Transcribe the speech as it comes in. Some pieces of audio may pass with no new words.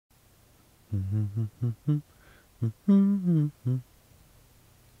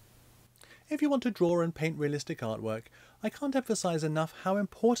If you want to draw and paint realistic artwork, I can't emphasize enough how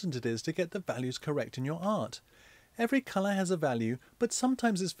important it is to get the values correct in your art. Every colour has a value, but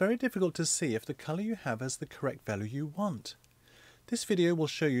sometimes it's very difficult to see if the colour you have has the correct value you want. This video will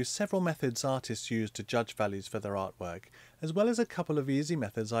show you several methods artists use to judge values for their artwork, as well as a couple of easy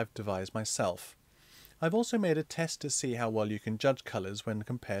methods I've devised myself. I've also made a test to see how well you can judge colours when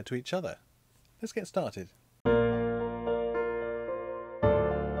compared to each other. Let's get started.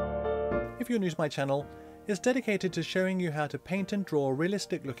 If you're new to my channel, it's dedicated to showing you how to paint and draw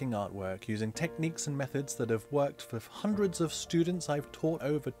realistic looking artwork using techniques and methods that have worked for hundreds of students I've taught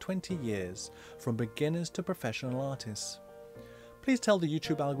over 20 years, from beginners to professional artists. Please tell the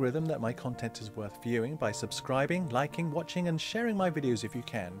YouTube algorithm that my content is worth viewing by subscribing, liking, watching and sharing my videos if you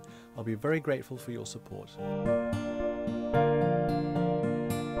can. I'll be very grateful for your support.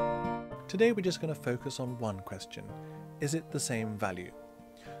 Today we're just going to focus on one question. Is it the same value?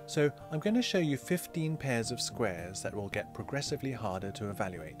 So I'm going to show you 15 pairs of squares that will get progressively harder to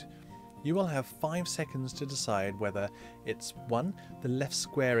evaluate. You will have 5 seconds to decide whether it's 1. The left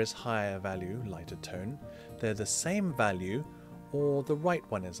square is higher value, lighter tone, they're the same value, or the right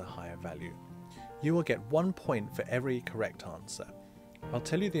one is a higher value. You will get 1 point for every correct answer. I'll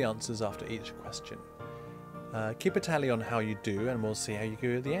tell you the answers after each question. Keep a tally on how you do and we'll see how you go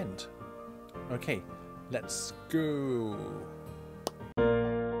at the end. Okay, let's go!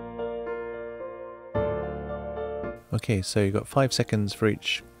 Okay, so you've got 5 seconds for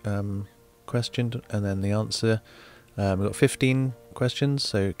each question and then the answer. We've got 15 questions,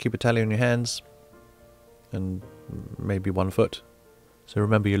 so keep a tally on your hands and maybe 1 foot. So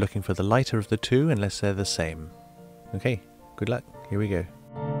remember, you're looking for the lighter of the two unless they're the same. Okay, good luck. Here we go.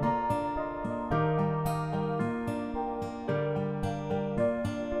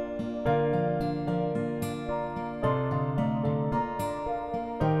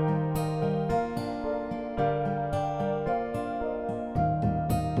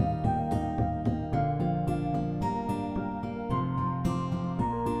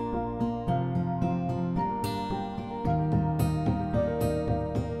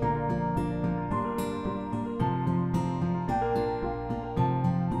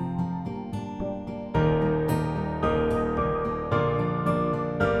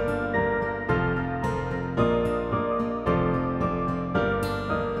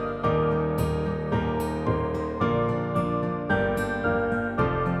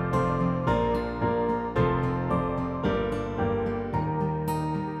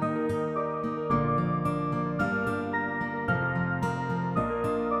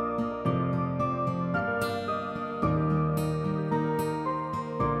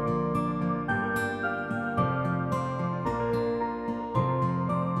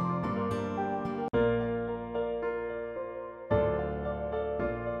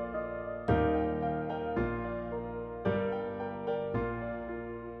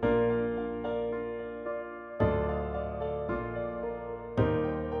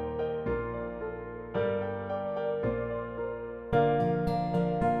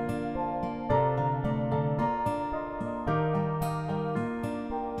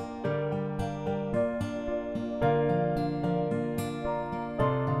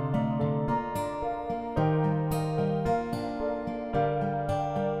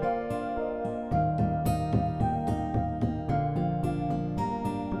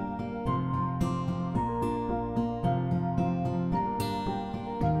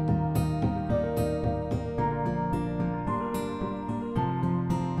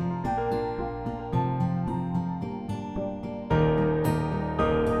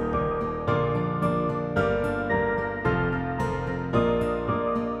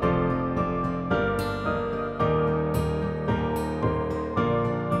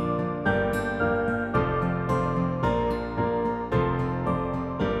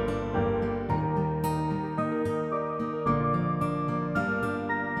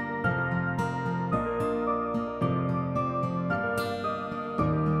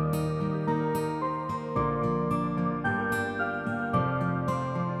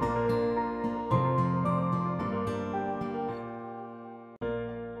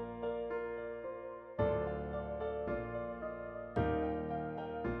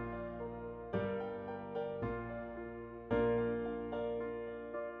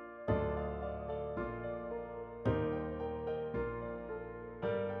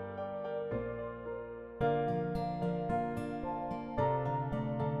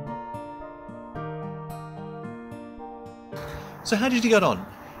 So how did you get on?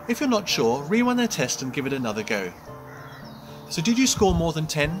 If you're not sure, rerun the test and give it another go. So did you score more than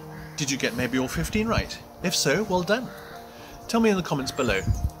 10? Did you get maybe all 15 right? If so, well done. Tell me in the comments below.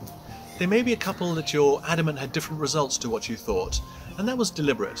 There may be a couple that you're adamant had different results to what you thought, and that was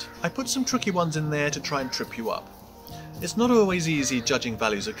deliberate. I put some tricky ones in there to try and trip you up. It's not always easy judging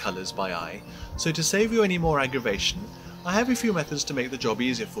values of colours by eye, so to save you any more aggravation, I have a few methods to make the job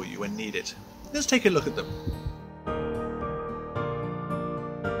easier for you when needed. Let's take a look at them.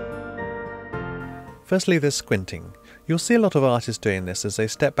 Firstly, there's squinting. You'll see a lot of artists doing this as they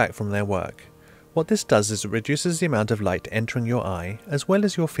step back from their work. What this does is it reduces the amount of light entering your eye as well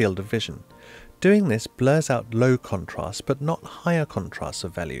as your field of vision. Doing this blurs out low contrast but not higher contrasts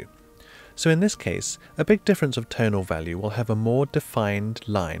of value. So in this case, a big difference of tonal value will have a more defined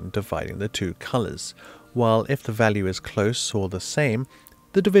line dividing the two colours, while if the value is close or the same,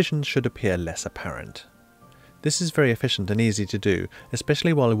 the divisions should appear less apparent. This is very efficient and easy to do,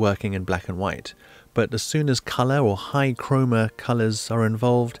 especially while working in black and white, but as soon as colour or high chroma colours are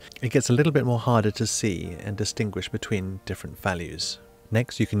involved, it gets a little bit more harder to see and distinguish between different values.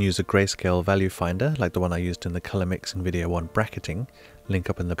 Next, you can use a grayscale value finder, like the one I used in the colour mixing video on bracketing. Link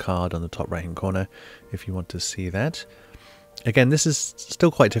up in the card on the top right hand corner if you want to see that. Again, this is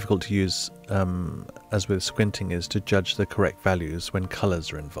still quite difficult to use, as with squinting, is to judge the correct values when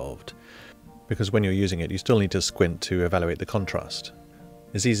colours are involved. Because when you're using it, you still need to squint to evaluate the contrast.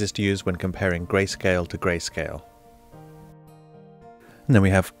 It's easiest to use when comparing grayscale to grayscale. And then we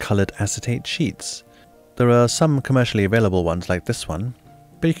have coloured acetate sheets. There are some commercially available ones like this one,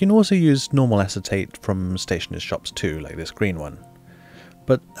 but you can also use normal acetate from stationery shops too, like this green one.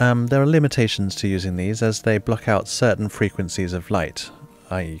 But there are limitations to using these as they block out certain frequencies of light,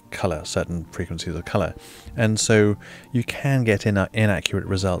 i.e. colour, certain frequencies of colour, and so you can get inaccurate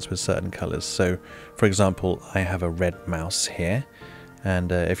results with certain colours. So for example, I have a red mouse here,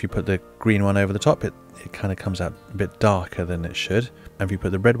 and if you put the green one over the top, it kind of comes out a bit darker than it should, and if you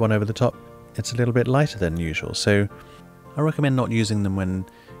put the red one over the top, it's a little bit lighter than usual. So I recommend not using them when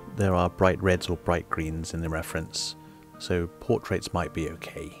there are bright reds or bright greens in the reference, so portraits might be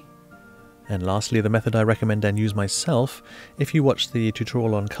okay. And lastly, the method I recommend and use myself, if you watch the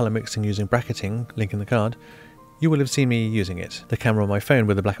tutorial on colour mixing using bracketing, link in the card, you will have seen me using it. The camera on my phone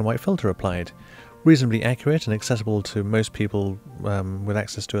with a black and white filter applied. Reasonably accurate and accessible to most people with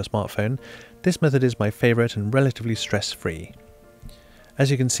access to a smartphone, this method is my favourite and relatively stress-free.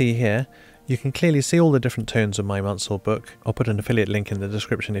 As you can see here, you can clearly see all the different tones of my Munsell book. I'll put an affiliate link in the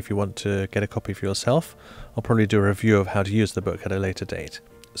description if you want to get a copy for yourself. I'll probably do a review of how to use the book at a later date.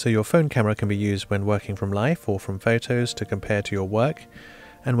 So your phone camera can be used when working from life or from photos to compare to your work,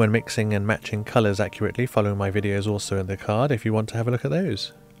 and when mixing and matching colours accurately, following my videos also in the card if you want to have a look at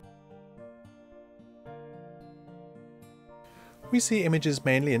those. We see images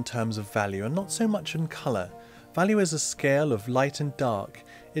mainly in terms of value and not so much in colour. Value is a scale of light and dark.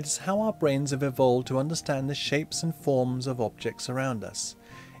 It is how our brains have evolved to understand the shapes and forms of objects around us.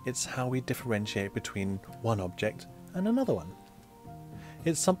 It's how we differentiate between one object and another one.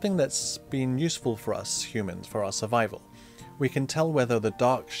 It's something that's been useful for us humans, for our survival. We can tell whether the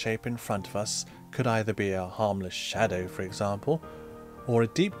dark shape in front of us could either be a harmless shadow, for example, or a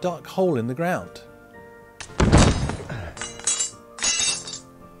deep dark hole in the ground.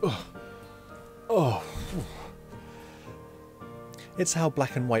 It's how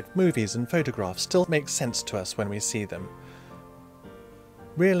black and white movies and photographs still make sense to us when we see them.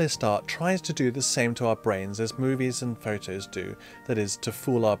 Realist art tries to do the same to our brains as movies and photos do, that is, to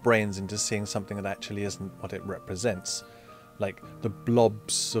fool our brains into seeing something that actually isn't what it represents. Like the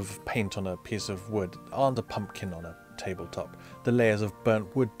blobs of paint on a piece of wood aren't a pumpkin on a tabletop. The layers of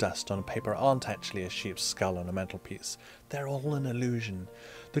burnt wood dust on a paper aren't actually a sheep's skull on a mantelpiece. They're all an illusion.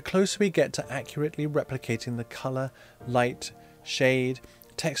 The closer we get to accurately replicating the colour, light, shade,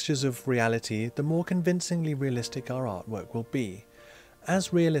 textures of reality, the more convincingly realistic our artwork will be.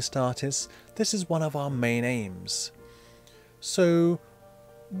 As realist artists, this is one of our main aims. So,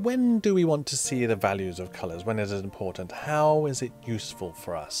 when do we want to see the values of colours? When is it important? How is it useful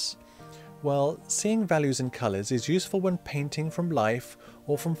for us? Well, seeing values in colours is useful when painting from life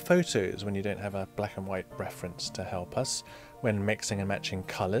or from photos when you don't have a black and white reference to help us, when mixing and matching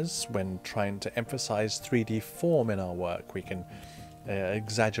colours, when trying to emphasise 3D form in our work. We can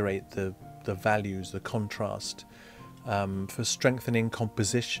exaggerate the values, the contrast. For strengthening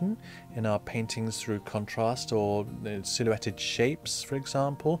composition in our paintings through contrast or silhouetted shapes, for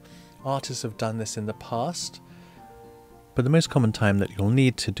example. Artists have done this in the past. But the most common time that you'll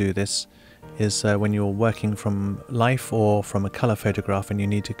need to do this is when you're working from life or from a colour photograph and you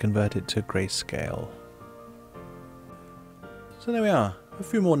need to convert it to grayscale. So there we are, a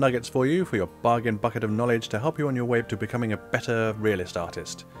few more nuggets for you for your bargain bucket of knowledge to help you on your way to becoming a better realist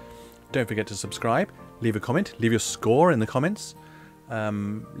artist. Don't forget to subscribe, leave a comment, leave your score in the comments.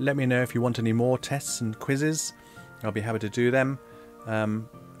 Let me know if you want any more tests and quizzes. I'll be happy to do them.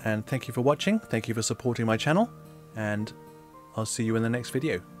 And thank you for watching. Thank you for supporting my channel. And I'll see you in the next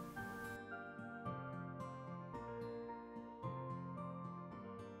video.